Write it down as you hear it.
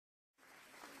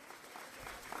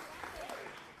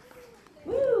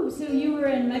So you were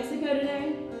in Mexico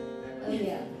today? Oh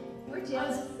yeah. We're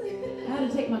jealous. I had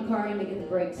to take my car in to get the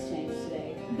brakes changed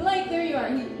today. Blake, there you are.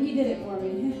 He did it for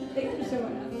me. Thanks for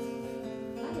showing up.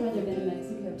 I'd rather been in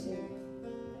Mexico too.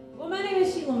 Well, my name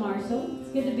is Sheila Marshall. It's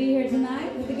good to be here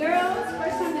tonight with the girls.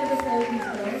 First time to ever play with these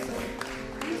girls. So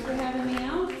thanks for having me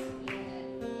out.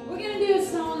 We're gonna do a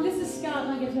song. This is Scott,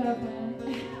 my guitar player.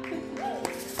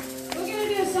 We're gonna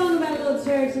do a song about a little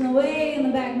church in the way in the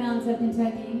back mountains of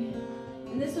Kentucky.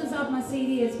 And this one's off my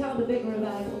CD. It's called The Big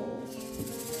Revival.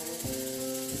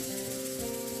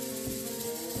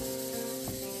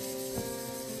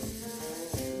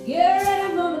 Get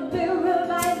ready for the big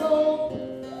revival.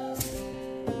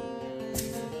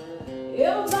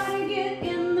 Everybody get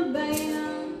in the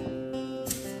band.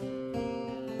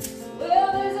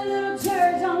 Well, there's a little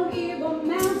church on Eagle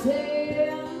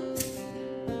Mountain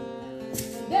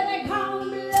that they call the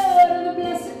blood of the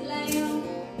blessed Lamb.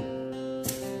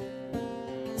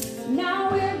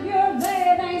 Now if your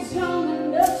faith ain't strong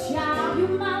enough, child, you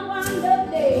might wind up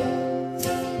dead.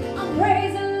 I'm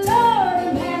praising the Lord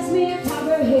and pass me a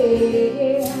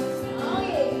copperhead. Oh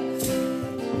yeah.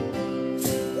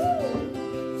 Woo.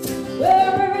 Well,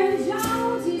 Reverend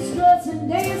Jones, he struts and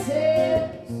dances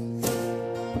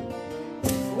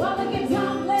while the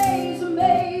guitar plays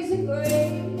Amazing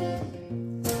Grace.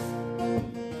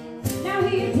 Now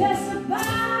he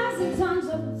testifies in tongues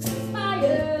of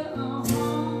fire,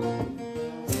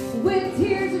 with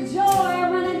tears of joy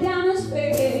running down his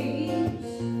face.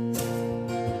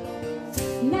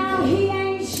 Now he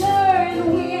ain't sure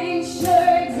and we ain't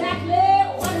sure exactly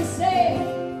what he said.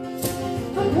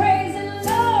 I'm praising the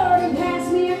Lord and pass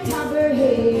me a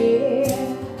copperhead.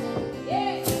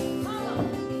 Yeah, come on.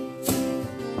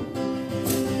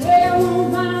 Well, I won't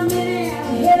find a minute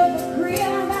ahead of the crib. I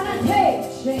gotta take a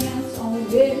chance on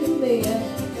getting there.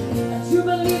 A true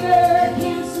believer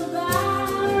can't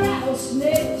survive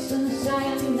rattlesnakes and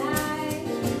cyanide.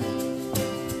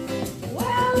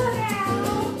 Well, look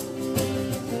out.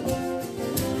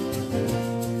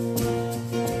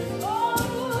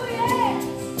 Oh, yes.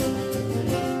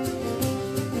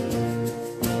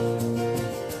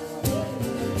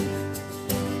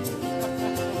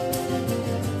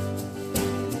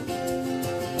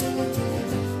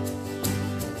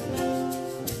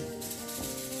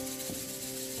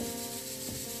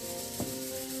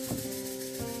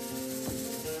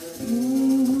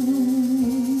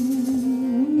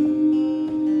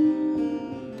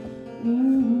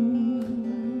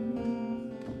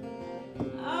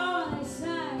 Oh, they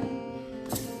sang,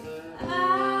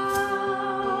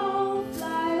 I'll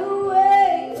fly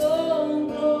away, oh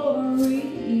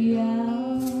glory,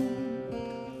 I'll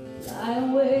fly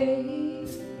away.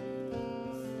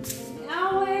 Now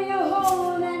when you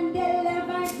hold that deadly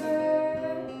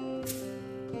viper,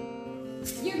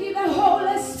 you keep the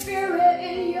Holy Spirit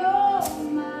in your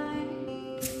mind,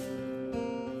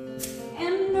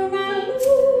 and do not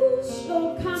lose your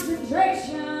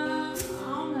concentration.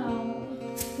 Oh no,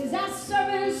 'cause I serve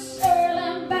and serve